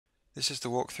This is the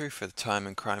walkthrough for the Time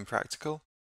and Crime Practical.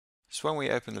 So when we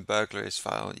open the burglaries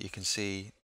file, you can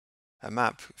see a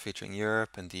map featuring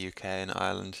Europe and the UK and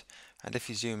Ireland, and if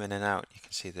you zoom in and out, you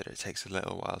can see that it takes a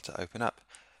little while to open up,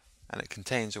 and it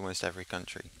contains almost every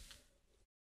country.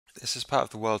 This is part of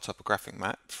the World Topographic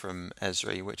Map from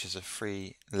Esri, which is a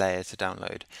free layer to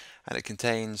download, and it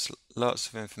contains lots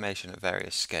of information at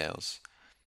various scales,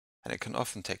 and it can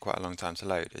often take quite a long time to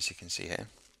load, as you can see here.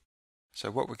 So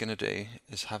what we're going to do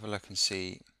is have a look and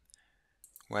see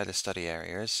where the study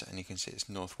area is, and you can see it's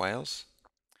North Wales.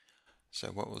 So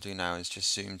what we'll do now is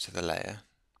just zoom to the layer.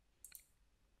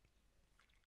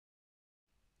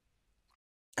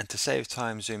 And to save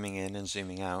time zooming in and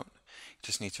zooming out, you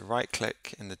just need to right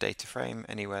click in the data frame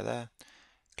anywhere there,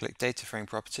 click data frame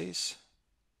properties,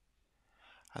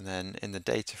 and then in the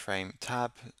data frame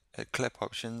tab at clip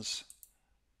options,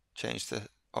 change the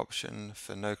option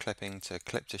for no clipping to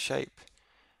clip to shape,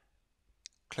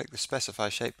 click the specify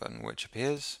shape button which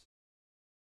appears,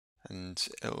 and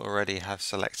it'll already have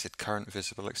selected current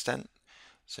visible extent,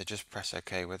 so just press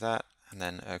OK with that, and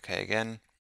then OK again,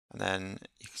 and then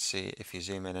you can see if you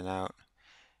zoom in and out,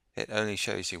 it only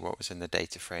shows you what was in the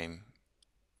data frame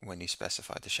when you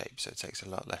specify the shape, so it takes a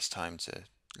lot less time to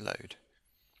load.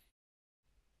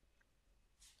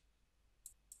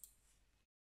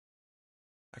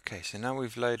 Okay, so now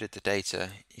we've loaded the data,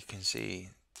 you can see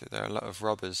that there are a lot of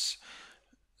robbers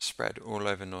spread all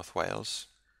over North Wales,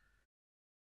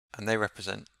 and they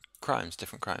represent crimes,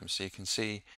 different crimes. So you can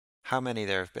see how many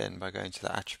there have been by going to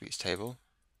the attributes table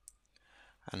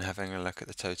and having a look at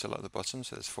the total at the bottom,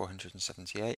 so there's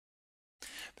 478.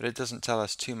 But it doesn't tell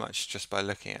us too much just by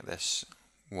looking at this,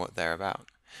 what they're about.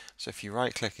 So if you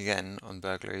right click again on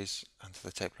burglaries under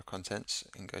the table of contents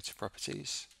and go to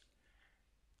properties,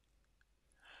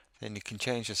 then you can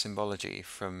change the symbology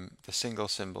from the single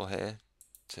symbol here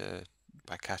to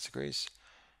by categories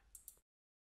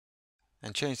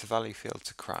and change the value field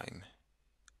to crime.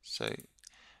 So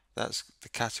that's the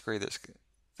category that's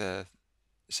the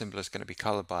symbol is going to be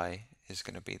colored by is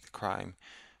going to be the crime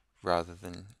rather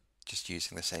than just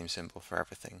using the same symbol for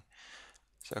everything.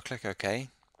 So I'll click OK. And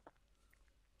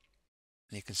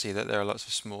you can see that there are lots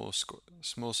of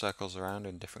small circles around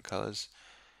in different colors.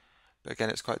 But again,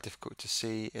 it's quite difficult to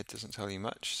see. It doesn't tell you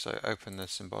much. So open the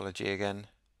symbology again.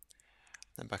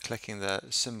 Then by clicking the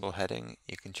symbol heading,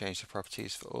 you can change the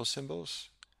properties for all symbols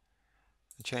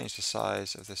and change the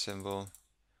size of the symbol.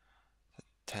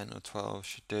 10 or 12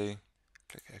 should do.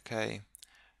 Click OK.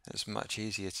 It's much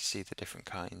easier to see the different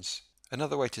kinds.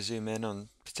 Another way to zoom in on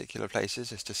particular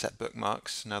places is to set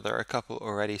bookmarks. Now there are a couple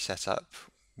already set up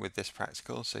with this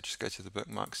practical, so just go to the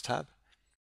bookmarks tab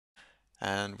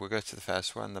and we'll go to the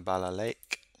first one, the Bala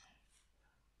Lake.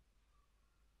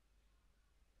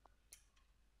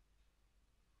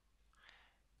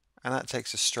 And that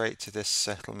takes us straight to this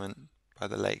settlement by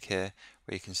the lake here,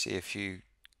 where you can see a few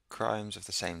crimes of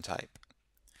the same type.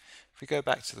 If we go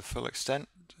back to the full extent,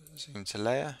 zoom to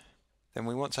layer, then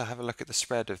we want to have a look at the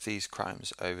spread of these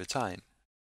crimes over time.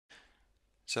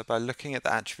 So by looking at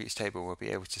the attributes table, we'll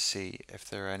be able to see if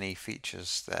there are any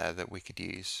features there that we could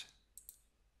use.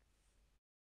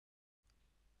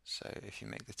 So if you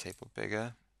make the table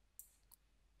bigger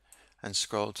and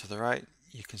scroll to the right,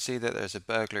 you can see that there's a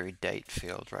burglary date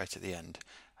field right at the end,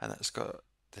 and that's got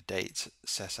the date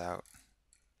set out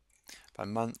by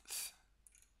month,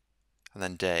 and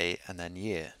then day, and then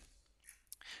year.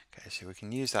 Okay, so we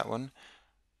can use that one.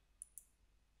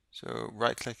 So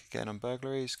right click again on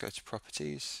burglaries, go to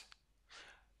properties,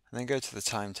 and then go to the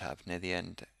time tab near the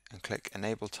end and click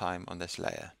enable time on this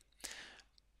layer.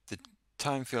 The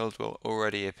time field will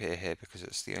already appear here because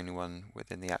it's the only one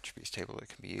within the attributes table that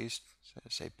can be used. So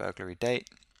let's say burglary date.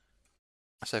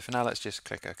 So for now let's just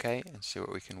click OK and see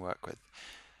what we can work with.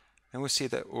 And we'll see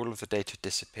that all of the data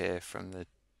disappear from the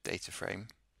data frame.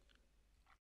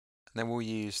 And then we'll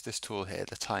use this tool here,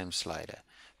 the time slider.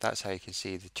 That's how you can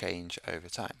see the change over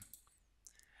time.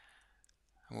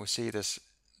 And we'll see there's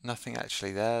nothing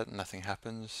actually there, nothing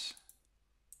happens,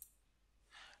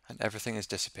 and everything has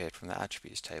disappeared from the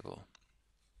attributes table.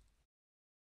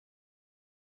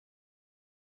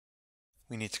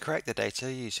 We need to correct the data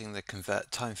using the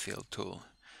convert time field tool.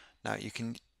 Now you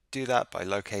can do that by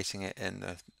locating it in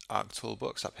the ARC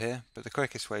toolbox up here, but the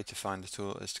quickest way to find the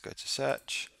tool is to go to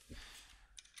search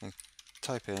and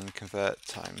type in convert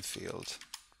time field,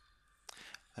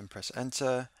 then press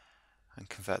enter, and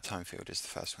convert time field is the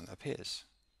first one that appears.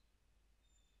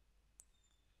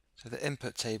 So the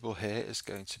input table here is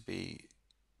going to be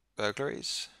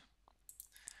burglaries.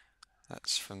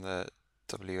 That's from the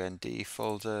WND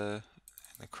folder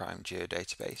in the Crime Geo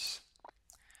database.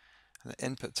 And the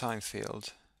input time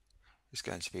field is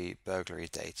going to be burglary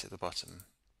date at the bottom.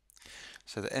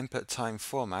 So the input time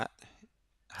format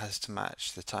has to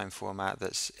match the time format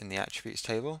that's in the attributes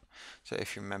table. So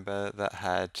if you remember, that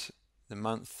had the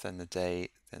month, then the day,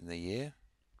 then the year.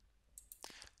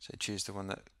 So choose the one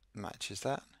that matches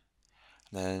that.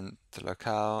 And then the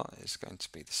locale is going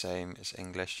to be the same as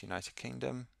English United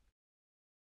Kingdom.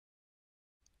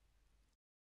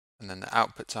 And then the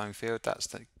output time field, that's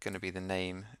going to be the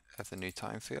name of the new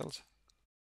time field.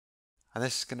 And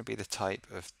this is going to be the type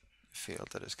of field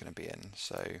that it's going to be in.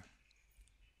 So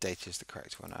date is the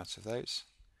correct one out of those.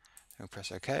 And we'll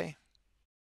press OK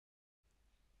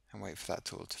and wait for that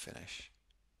tool to finish.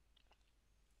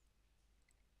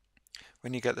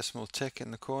 When you get the small tick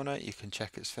in the corner, you can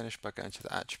check it's finished by going to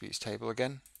the attributes table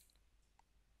again.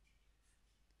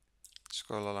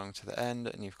 Scroll along to the end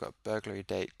and you've got burglary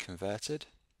date converted,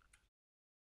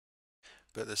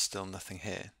 but there's still nothing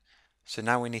here. So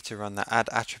now we need to run the add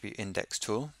attribute index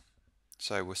tool.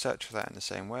 So we'll search for that in the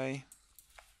same way.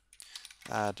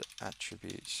 Add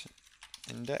attributes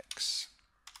index,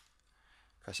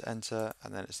 press enter,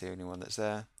 and then it's the only one that's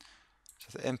there.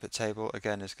 So the input table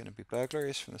again is going to be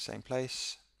burglaries from the same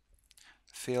place.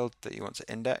 The field that you want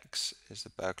to index is the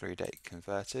burglary date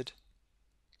converted.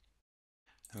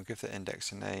 And we'll give the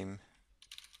index a name,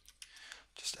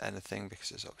 just anything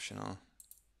because it's optional.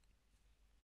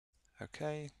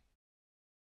 OK.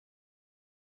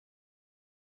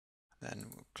 Then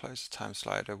we'll close the time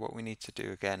slider. What we need to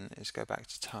do again is go back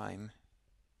to time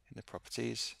in the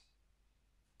properties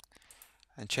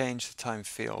and change the time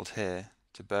field here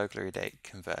to burglary date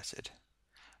converted.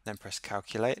 Then press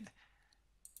calculate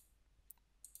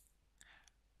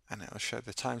and it will show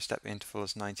the time step interval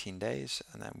as 19 days,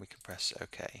 and then we can press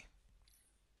OK.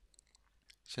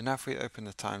 So now if we open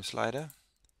the time slider,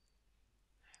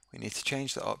 we need to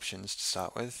change the options to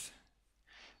start with.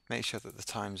 Make sure that the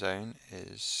time zone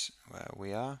is where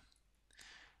we are.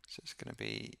 So it's going to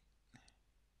be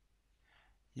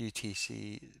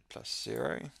UTC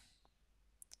 +0.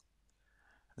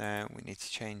 Then we need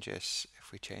to change this,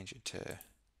 if we change it to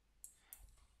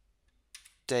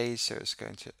days, so it's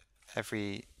going to,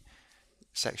 every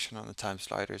section on the time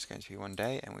slider is going to be 1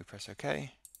 day, and we press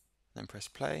OK, then press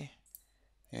play.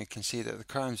 And you can see that the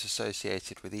crimes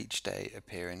associated with each day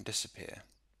appear and disappear.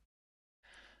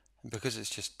 And because it's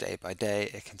just day by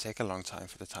day, it can take a long time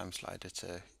for the time slider to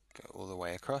go all the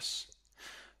way across.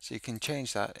 So you can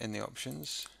change that in the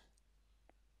options.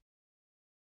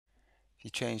 If you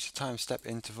change the time step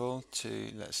interval to,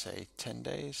 let's say, 10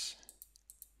 days,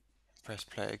 press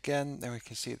play again, then we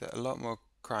can see that a lot more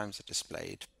crimes are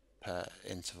displayed per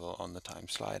interval on the time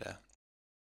slider.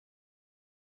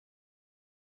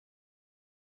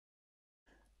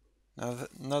 Now,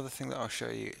 another thing that I'll show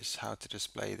you is how to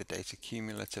display the data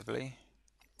cumulatively.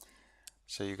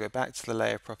 So you go back to the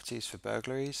layer properties for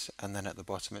burglaries, and then at the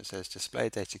bottom it says display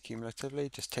data cumulatively.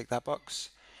 Just tick that box,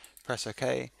 press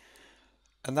OK,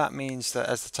 and that means that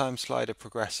as the time slider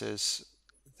progresses,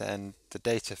 then the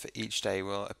data for each day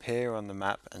will appear on the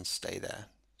map and stay there.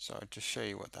 So I'll just show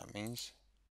you what that means.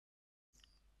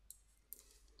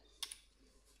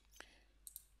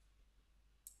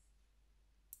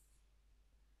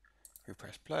 We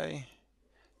press play,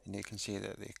 and you can see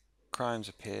that the crimes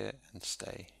appear and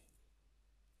stay.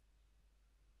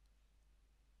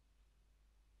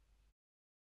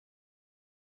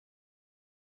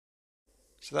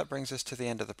 So that brings us to the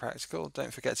end of the practical.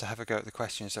 Don't forget to have a go at the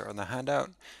questions that are on the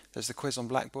handout. There's the quiz on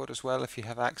Blackboard as well if you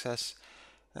have access,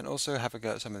 and also have a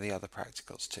go at some of the other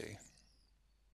practicals too.